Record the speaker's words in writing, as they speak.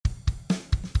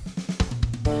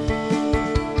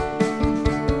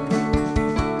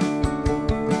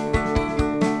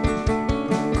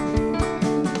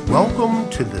Welcome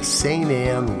to the St.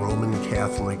 Anne Roman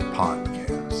Catholic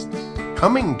Podcast,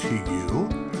 coming to you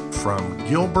from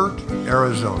Gilbert,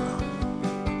 Arizona.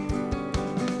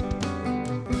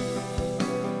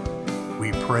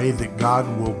 We pray that God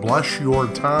will bless your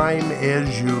time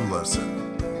as you listen.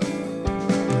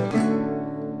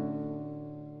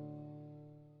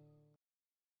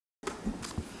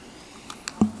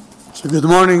 So good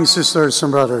morning, sisters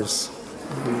and brothers.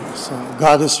 So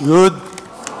God is good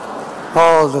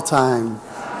all the time.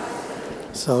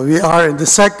 So we are in the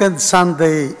second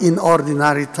Sunday in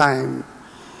ordinary time.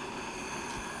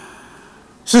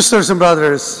 Sisters and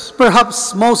brothers,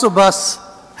 perhaps most of us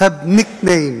have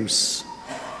nicknames.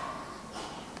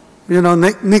 You know,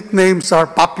 nicknames are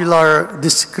popular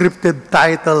descriptive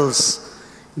titles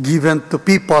given to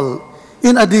people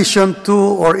in addition to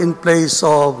or in place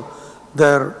of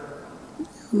their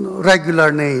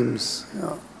regular names.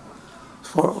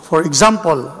 For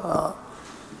example,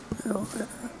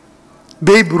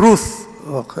 Babe Ruth.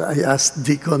 Okay, I asked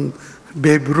Deacon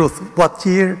Babe Ruth, what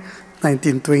year?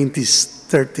 1920s,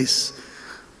 30s,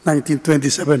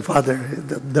 1927, Father.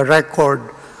 The record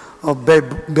of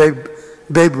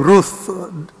Babe Ruth,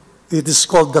 it is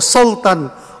called the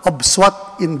Sultan of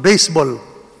SWAT in baseball.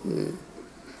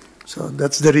 So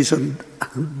that's the reason,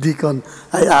 Deacon,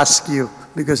 I ask you,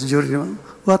 because during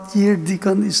what year,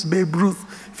 Deacon, is Babe Ruth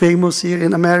famous here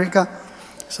in America?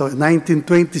 So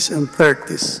 1920s and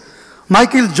 30s.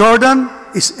 Michael Jordan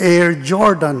is Air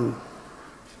Jordan,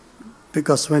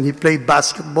 because when he played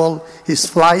basketball, he's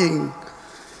flying.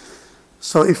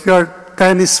 So if you're a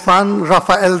tennis fan,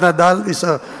 Rafael Nadal is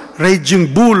a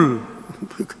raging bull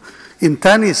in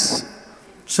tennis.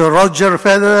 So Roger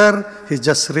Federer, he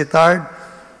just retired,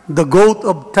 the GOAT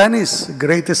of tennis,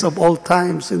 greatest of all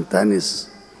times in tennis.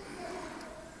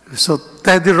 So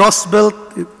Teddy Roosevelt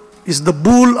is the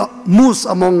bull moose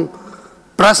among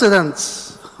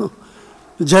presidents.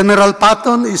 General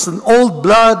Patton is an old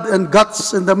blood and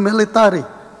guts in the military.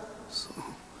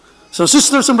 So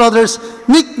sisters and brothers,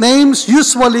 nicknames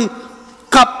usually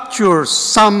capture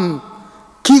some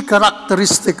key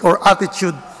characteristic or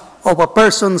attitude of a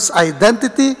person's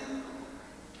identity,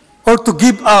 or to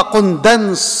give a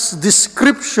condensed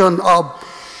description of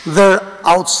their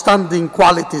outstanding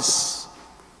qualities.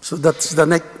 So that's the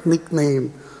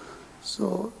nickname.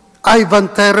 So Ivan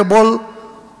Terrible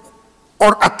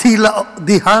or Attila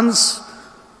the Huns,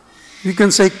 you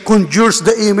can say, conjures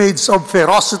the image of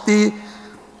ferocity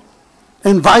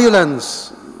and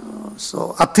violence.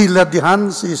 So Attila the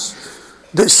Huns is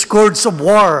the scourge of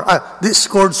war, the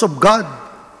scourge of God.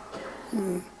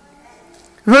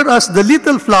 Whereas the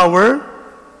little flower,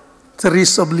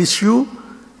 Therese of Lisieux,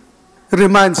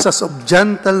 reminds us of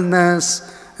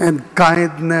gentleness and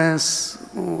kindness,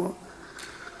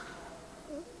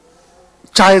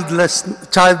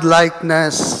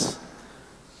 childlikeness,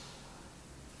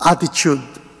 attitude.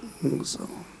 So,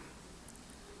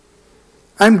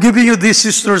 I'm giving you these,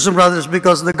 sisters and brothers,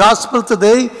 because the gospel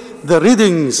today, the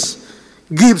readings,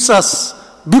 gives us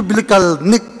biblical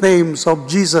nicknames of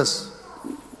Jesus.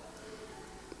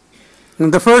 In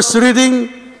the first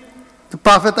reading, the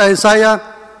prophet Isaiah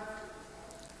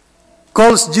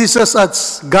calls Jesus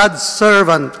as God's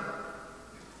servant,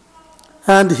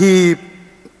 and he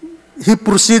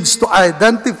proceeds to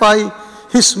identify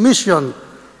his mission.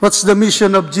 What's the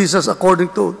mission of Jesus according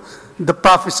to the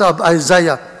prophecy of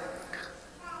Isaiah?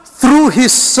 Through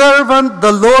his servant,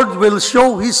 the Lord will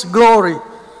show his glory,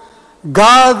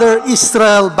 gather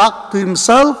Israel back to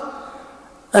himself,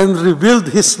 and reveal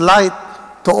his light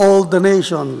to all the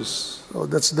nations. So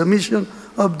that's the mission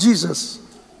of Jesus,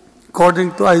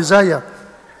 according to Isaiah.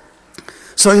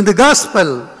 So in the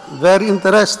gospel, very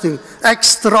interesting,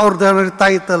 extraordinary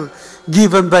title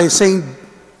given by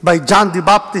John the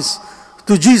Baptist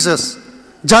to Jesus.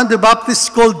 John the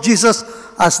Baptist called Jesus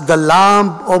as the Lamb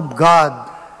of God.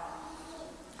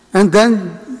 And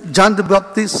then John the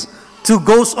Baptist too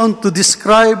goes on to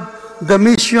describe the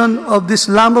mission of this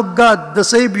Lamb of God, the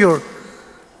Savior.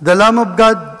 The Lamb of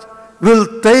God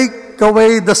will take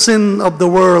away the sin of the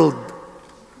world.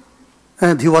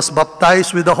 And he was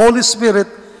baptized with the Holy Spirit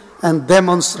and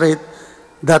demonstrate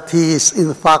that he is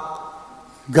in fact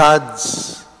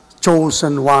God's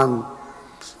chosen one.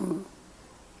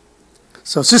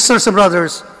 So sisters and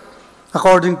brothers,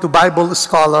 according to Bible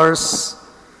scholars,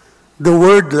 the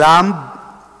word lamb,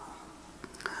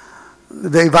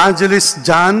 the evangelist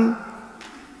John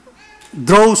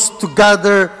draws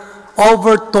together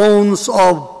overtones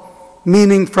of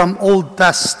meaning from Old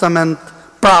Testament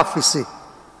prophecy,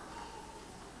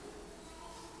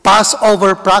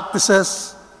 Passover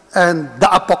practices, and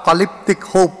the apocalyptic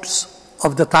hopes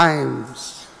of the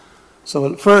times.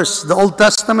 So first, the Old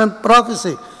Testament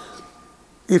prophecy.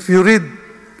 If you read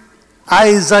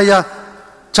Isaiah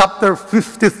chapter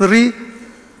 53,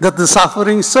 that the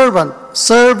suffering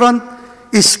servant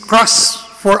is crushed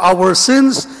for our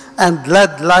sins and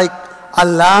led like a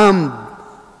lamb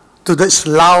to the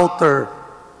slaughter.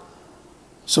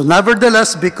 So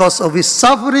nevertheless, because of his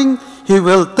suffering, he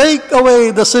will take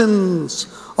away the sins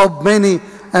of many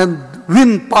and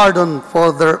win pardon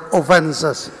for their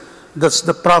offenses. That's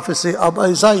the prophecy of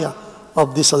Isaiah,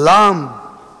 of this lamb.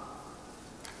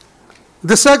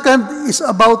 The second is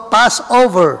about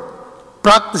Passover,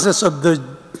 practices of the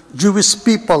Jewish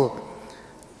people.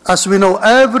 As we know,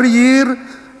 every year,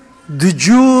 the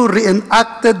Jew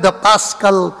reenacted the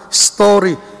Paschal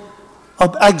story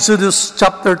of Exodus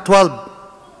chapter 12.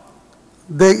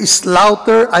 They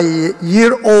slaughter a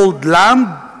year-old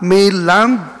lamb, male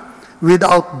lamb,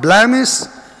 without blemish,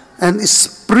 and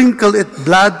sprinkle its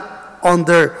blood on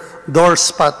their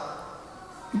doorpost.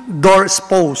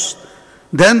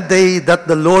 Then they, that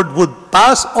the Lord would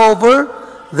pass over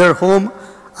their home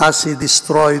as he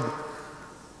destroyed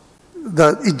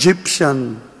the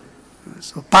Egyptian.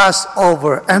 So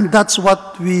Passover, and that's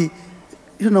what we,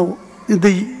 in the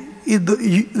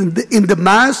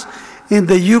Mass, in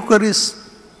the Eucharist,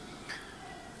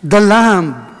 the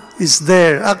Lamb is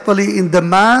there. Actually, in the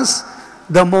Mass,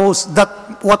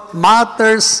 what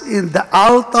matters in the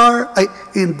altar,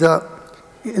 in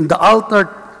the altar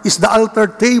is the altar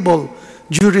table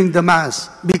during the Mass,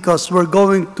 because we're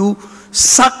going to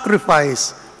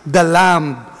sacrifice the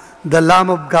Lamb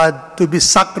of God, to be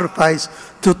sacrificed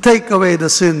to take away the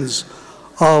sins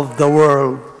of the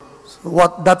world.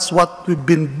 So that's what we've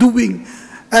been doing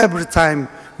every time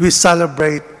we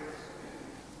celebrate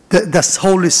the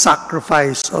holy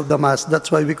sacrifice of the Mass.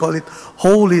 That's why we call it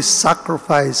holy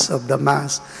sacrifice of the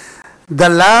Mass. The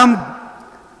Lamb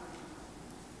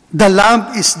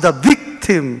is the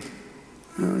victim.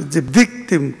 The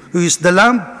victim who is the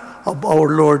Lamb of our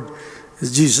Lord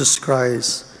Jesus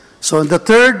Christ. So the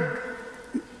third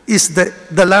is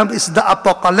the Lamb is the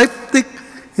apocalyptic.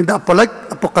 In the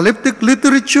apocalyptic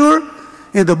literature,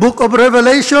 in the book of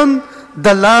Revelation,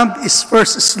 the Lamb is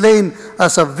first slain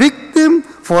as a victim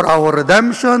for our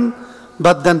redemption,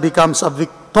 but then becomes a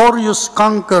victorious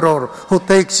conqueror who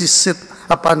takes his seat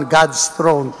upon God's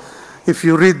throne. If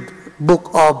you read book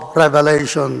of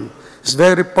Revelation, it's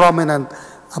very prominent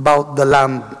about the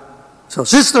Lamb. So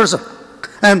sisters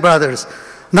and brothers,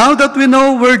 now that we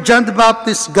know where John the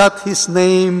Baptist got his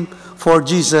name for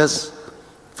Jesus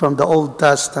from the Old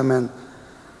Testament,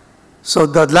 so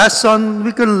the lesson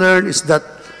we can learn is that,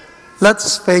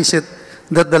 let's face it,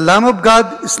 that the Lamb of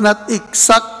God is not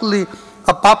exactly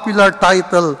a popular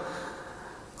title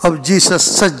of Jesus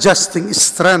suggesting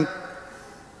strength.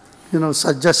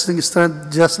 Suggesting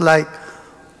strength, just like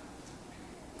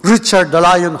Richard the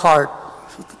Lionheart,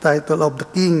 the title of the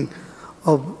King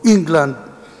of England.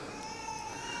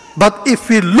 But if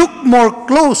we look more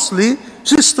closely,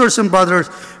 sisters and brothers,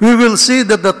 we will see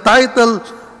that the title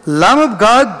Lamb of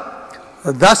God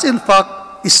does in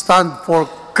fact stand for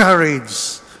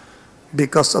courage,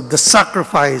 because of the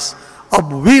sacrifice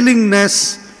of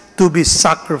willingness to be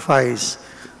sacrificed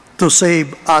to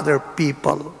save other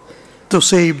people, to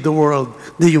save the world,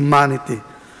 the humanity.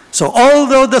 So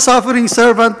although the suffering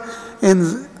servant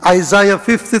in Isaiah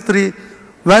 53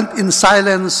 went in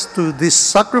silence to this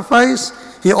sacrifice,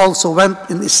 he also went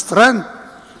in strength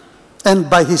and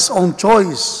by his own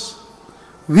choice,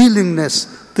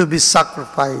 willingness to be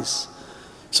sacrificed.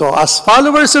 So as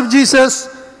followers of Jesus,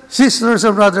 sisters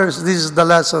and brothers, this is the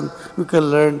lesson we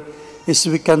can learn, is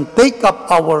we can take up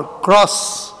our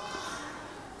cross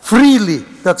freely.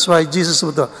 That's why Jesus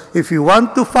would, if you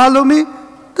want to follow me,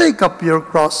 take up your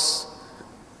cross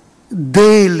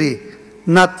daily,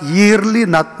 not yearly,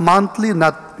 not monthly,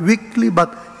 not weekly,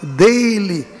 but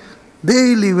daily.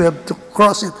 Daily we have to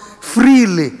cross it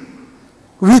freely,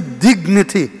 with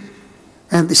dignity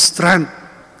and strength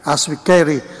as we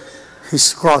carry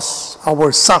his cross,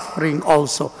 our suffering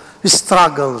also, his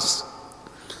struggles.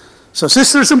 So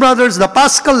sisters and brothers, the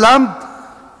Paschal Lamb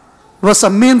was a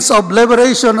means of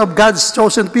liberation of God's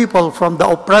chosen people from the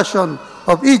oppression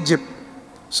of Egypt.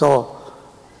 So,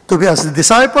 to be as a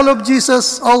disciple of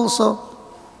Jesus also,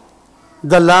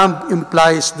 the Lamb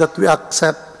implies that we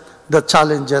accept the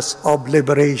challenges of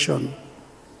liberation.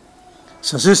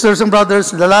 So sisters and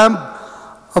brothers, the Lamb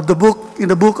of the book, in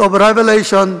the book of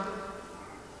Revelation,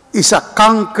 is a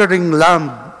conquering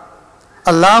Lamb.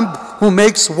 A Lamb who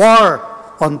makes war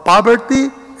on poverty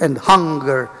and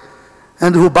hunger,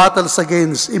 and who battles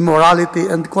against immorality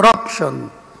and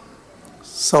corruption.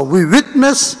 So we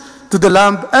witness to the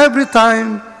Lamb every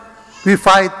time We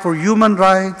fight for human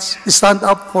rights, stand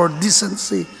up for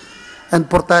decency, and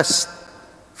protest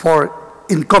for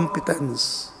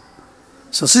incompetence.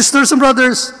 So, sisters and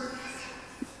brothers,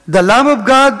 the Lamb of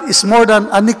God is more than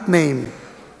a nickname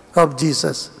of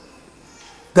Jesus.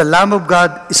 The Lamb of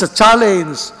God is a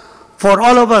challenge for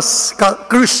all of us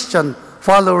Christian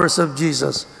followers of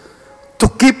Jesus to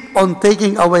keep on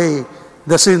taking away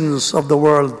the sins of the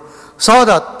world so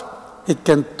that it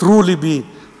can truly be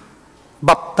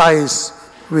baptized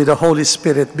with the Holy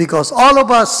Spirit, because all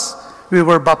of us, we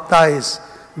were baptized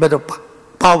by the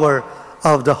power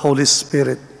of the Holy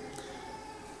Spirit.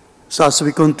 So as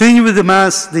we continue with the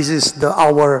Mass, this is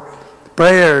our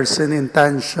prayers and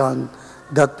intention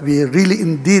that we really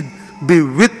indeed be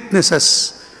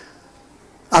witnesses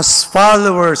as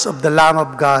followers of the Lamb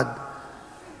of God,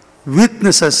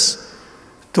 witnesses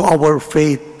to our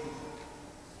faith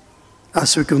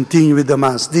as we continue with the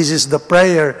Mass. This is the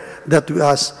prayer that we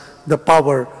ask the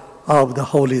power of the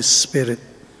Holy Spirit.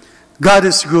 God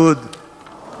is good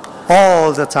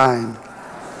all the time.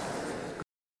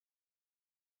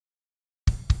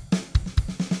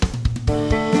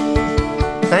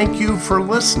 Thank you for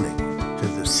listening to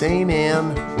the St.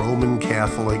 Anne Roman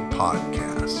Catholic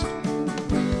Podcast.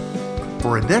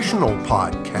 For additional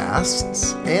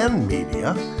podcasts and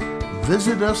media,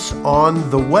 visit us on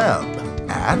the web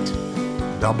at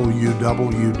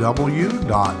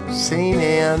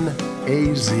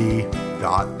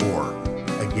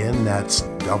www.stanaz.org. Again, that's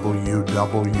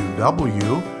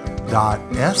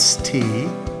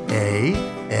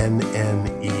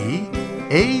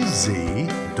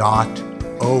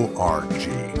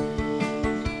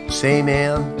St.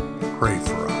 Anne, pray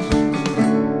for us.